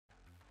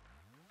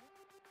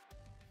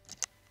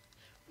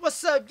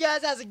What's up,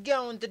 guys? How's it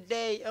going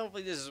today?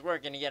 Hopefully this is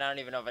working again. I don't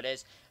even know if it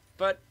is.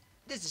 But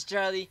this is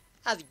Charlie.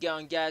 How's it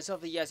going, guys?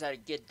 Hopefully you guys had a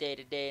good day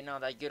today and all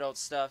that good old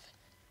stuff.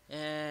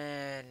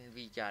 And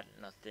we got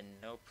nothing.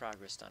 No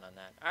progress done on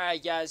that.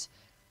 Alright, guys.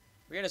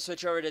 We're going to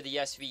switch over to the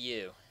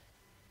SVU.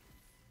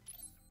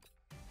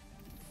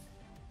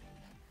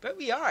 But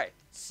we are.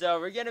 So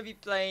we're going to be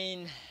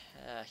playing...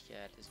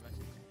 yeah, this much.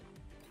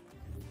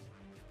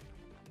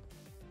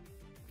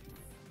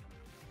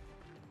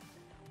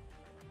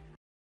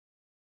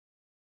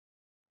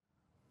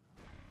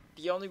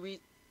 The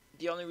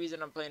only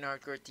reason I'm playing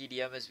hardcore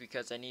TDM is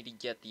because I need to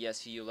get the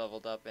SVU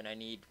leveled up, and I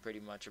need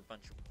pretty much a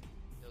bunch of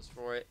kills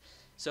for it.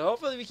 So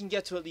hopefully we can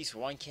get to at least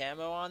one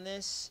camo on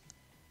this.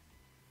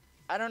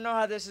 I don't know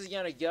how this is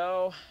gonna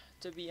go,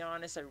 to be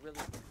honest. I really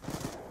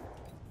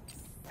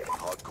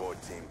hardcore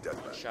team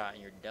deathmatch. Shot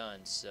and you're done.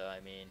 So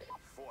I mean,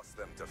 Force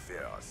them to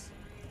fear us.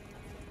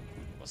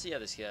 We'll see how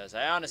this goes.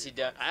 I honestly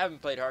don't. I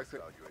haven't played hardcore.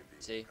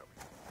 See,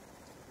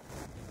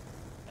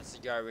 that's the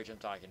garbage I'm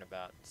talking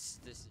about.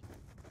 This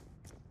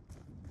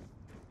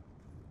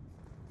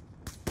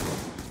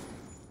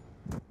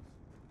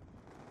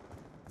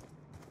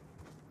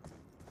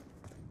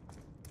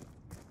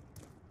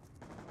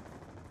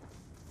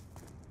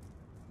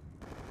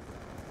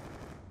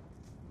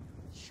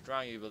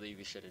strongly believe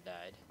he should have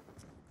died.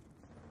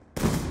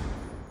 Okay,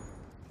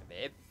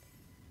 babe.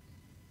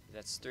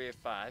 That's 3 of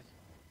 5.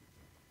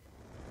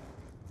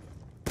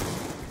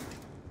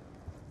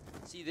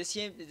 See, this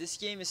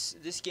game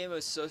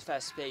is so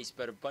fast paced,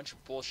 but a bunch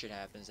of bullshit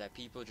happens that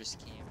people just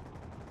can't.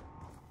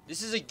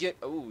 This is a good.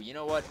 Oh, you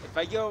know what? If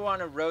I go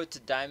on a road to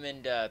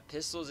diamond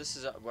pistols, this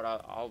is what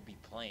I'll be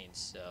playing.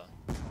 So.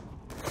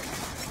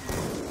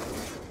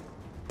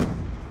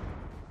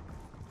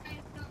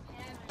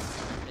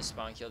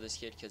 Spawn kill this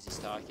kid because he's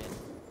talking.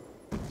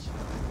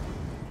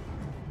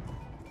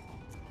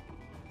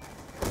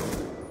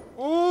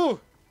 Ooh!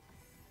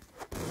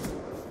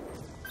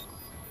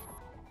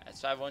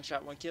 That's 5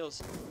 one-shot, 1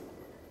 kills.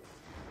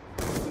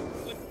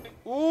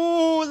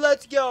 Ooh,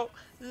 let's go!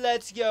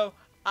 Let's go!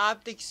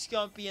 Optic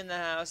Scumpy in the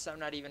house. I'm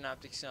not even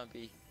Optic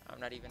Scumpy. I'm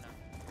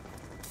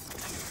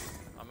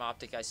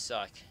Optic, I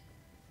suck.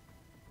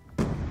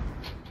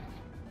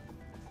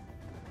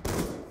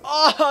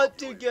 Oh,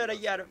 too good. I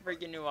got a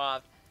freaking new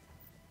off.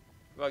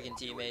 Fucking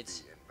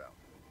teammates.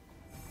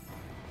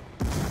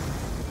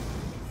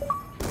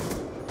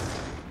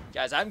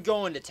 Guys, I'm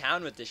going to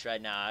town with this right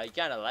now. I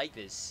kind of like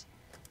this.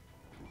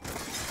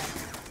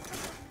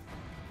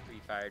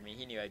 Pre-fired me.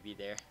 He knew I'd be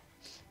there.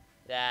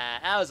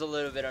 That was a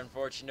little bit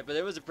unfortunate, but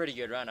it was a pretty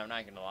good run. I'm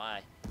not going to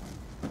lie.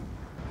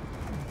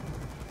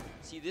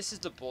 See, this is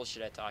the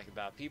bullshit I talk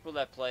about. People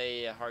that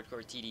play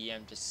hardcore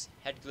TDM just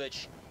head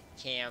glitch,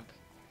 camp,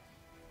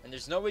 and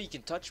there's no way you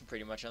can touch them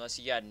pretty much unless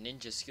you got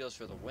ninja skills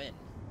for the win.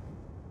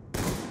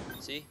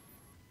 See?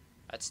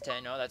 That's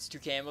 10. No, that's 2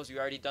 camos. We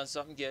already done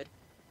something good.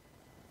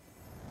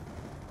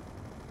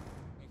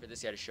 Wait for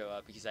this guy to show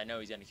up because I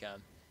know he's gonna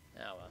come.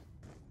 Oh well.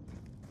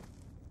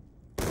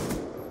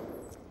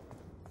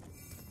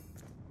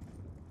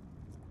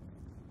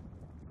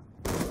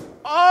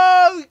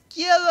 Oh,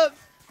 kill him!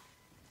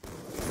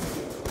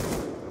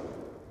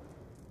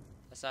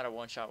 That's not a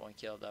one-shot, 1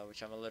 kill though,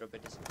 which I'm a little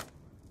bit disappointed.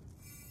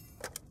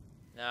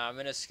 Now I'm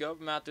gonna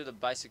scope him out through the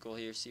bicycle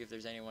here, see if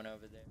there's anyone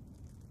over there.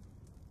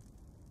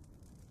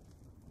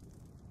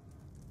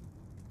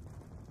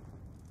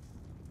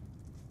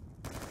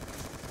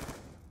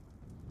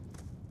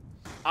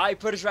 I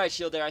put his right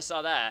shield there, I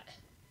saw that.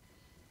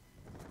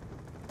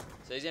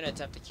 So he's gonna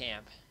attempt to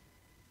camp.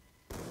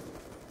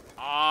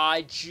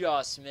 I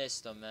just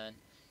missed him, man.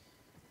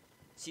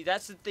 See,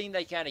 that's the thing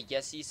that kind of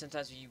gets you.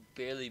 Sometimes you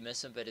barely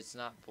miss him, but it's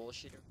not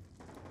bullshit.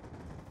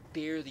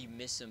 Barely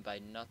miss him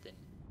by nothing.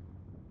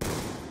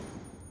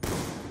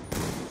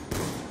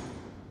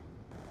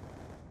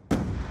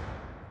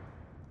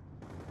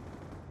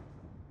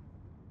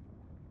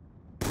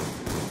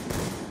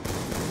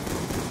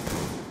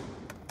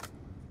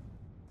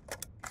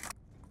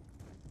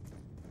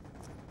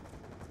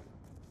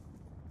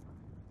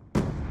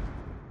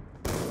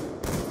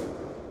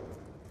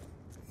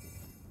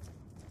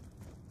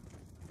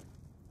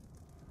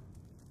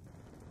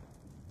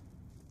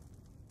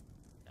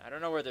 I don't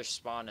know where they're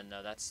spawning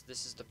though. This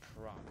is the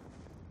problem.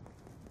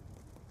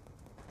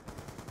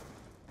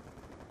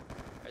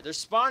 Right, they're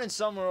spawning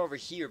somewhere over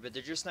here, but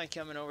they're just not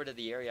coming over to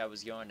the area I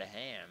was going to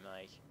ham.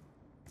 Like,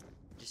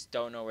 just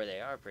don't know where they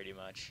are pretty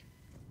much.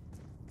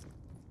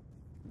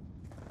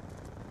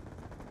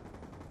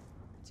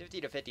 It's 50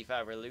 to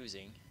 55. We're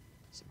losing.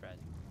 Surprising.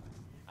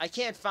 I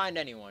can't find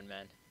anyone,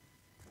 man.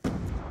 Then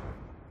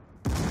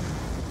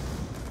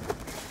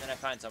I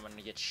find someone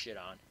to get shit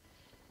on.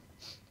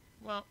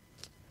 Well.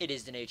 It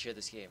is the nature of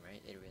this game,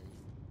 right? It really is.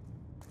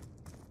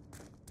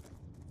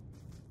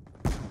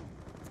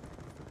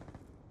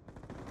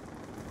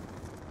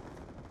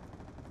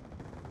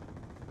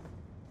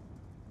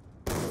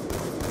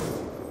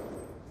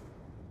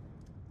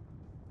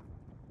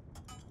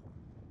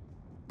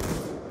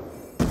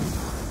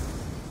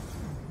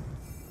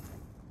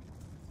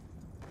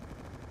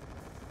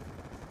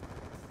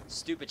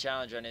 Stupid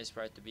challenge on his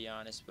part, to be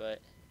honest, but...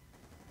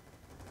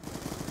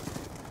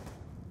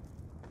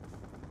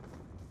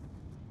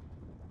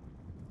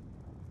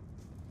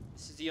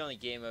 This is the only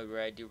game mode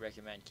where I do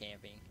recommend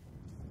camping.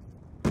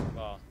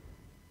 Well...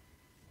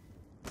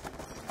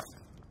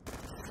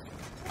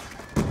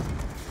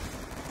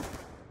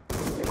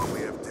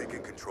 We have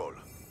taken control.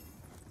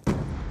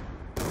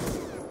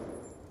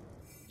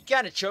 He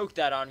kind of choked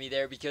that on me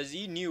there because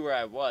he knew where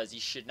I was. He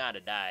should not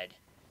have died.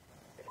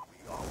 We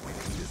are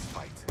winning this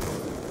fight.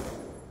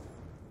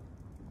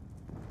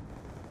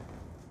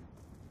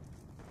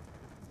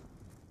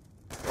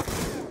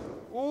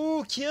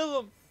 Ooh, kill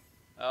him!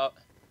 Oh.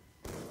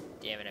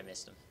 Damn it, I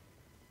missed him.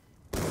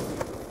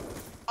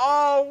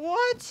 Oh,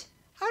 what?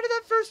 How did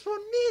that first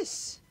one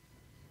miss?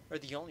 Or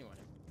the only one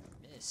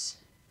miss?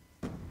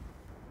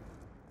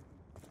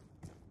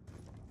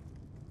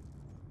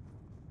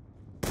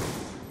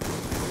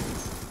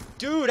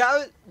 Dude,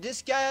 how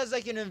this guy has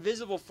like an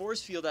invisible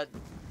force field that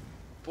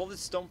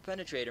bullets don't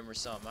penetrate him or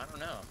something. I don't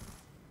know.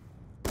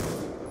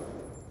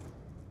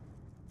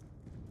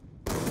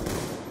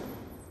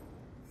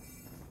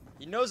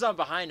 He knows I'm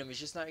behind him. He's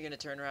just not going to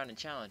turn around and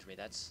challenge me.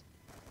 That's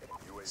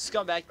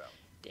scumbag.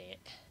 Dang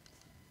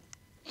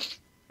it.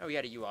 Oh, we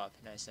got a U-op.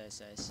 Nice,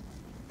 nice, nice.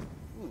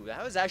 Ooh,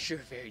 that was actually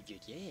a very good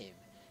game.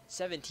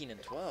 17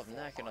 and 12. I'm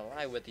not going to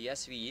lie with the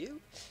SVU.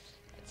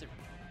 That's a...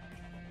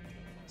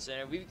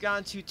 So we've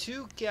gone to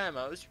 2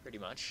 camos, pretty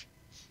much.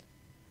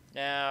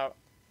 Now,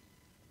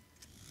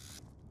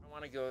 I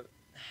want to go...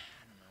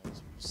 I don't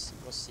know.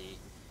 We'll see.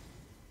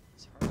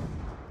 It's hard.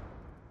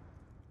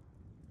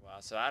 Wow,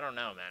 so I don't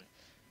know, man.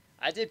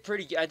 I did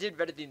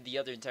better than the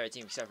other entire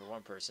team except for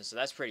one person, so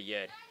that's pretty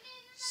good.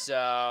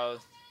 So,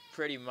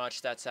 pretty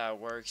much that's how it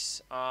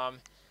works.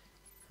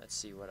 Let's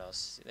see what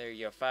else. There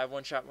you go. 5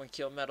 one-shot,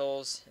 1-kill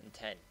medals, and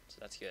 10. So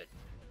that's good.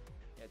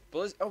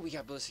 Yeah, oh, we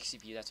got ballistic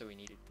CPU. That's what we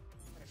needed.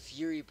 I got a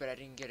Fury, but I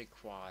didn't get a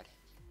quad.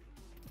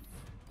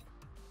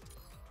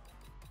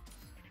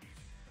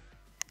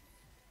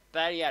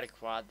 Thought he had a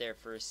quad there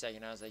for a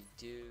second. I was like,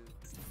 dude.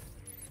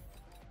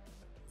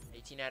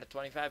 18 out of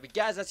 25. But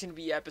guys, that's going to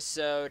be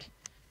episode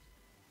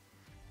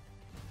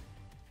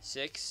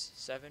 6,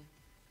 7.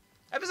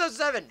 Episode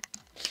 7!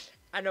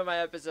 I know my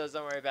episodes,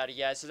 don't worry about it,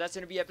 guys. So that's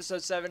going to be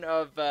episode 7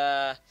 of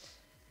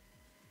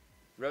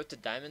Road to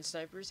Diamond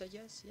Snipers, I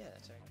guess? Yeah,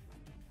 that's right.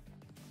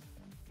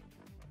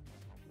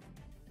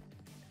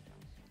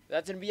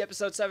 That's going to be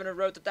episode 7 of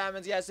Road to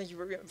Diamonds, guys. Thank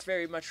you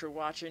very much for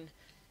watching.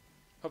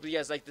 Hope you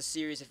guys like the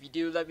series. If you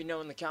do, let me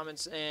know in the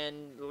comments,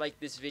 and like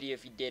this video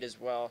if you did as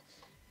well.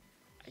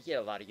 I get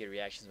a lot of good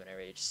reactions when I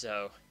rage,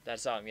 so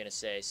that's all I'm going to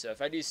say. So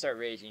if I do start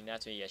raging,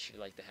 that's when you guys should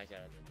like the heck out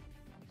of it.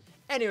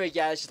 Anyway,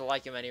 guys, just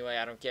like him anyway.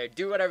 I don't care.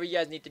 Do whatever you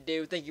guys need to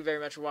do. Thank you very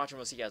much for watching.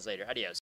 We'll see you guys later. Adios.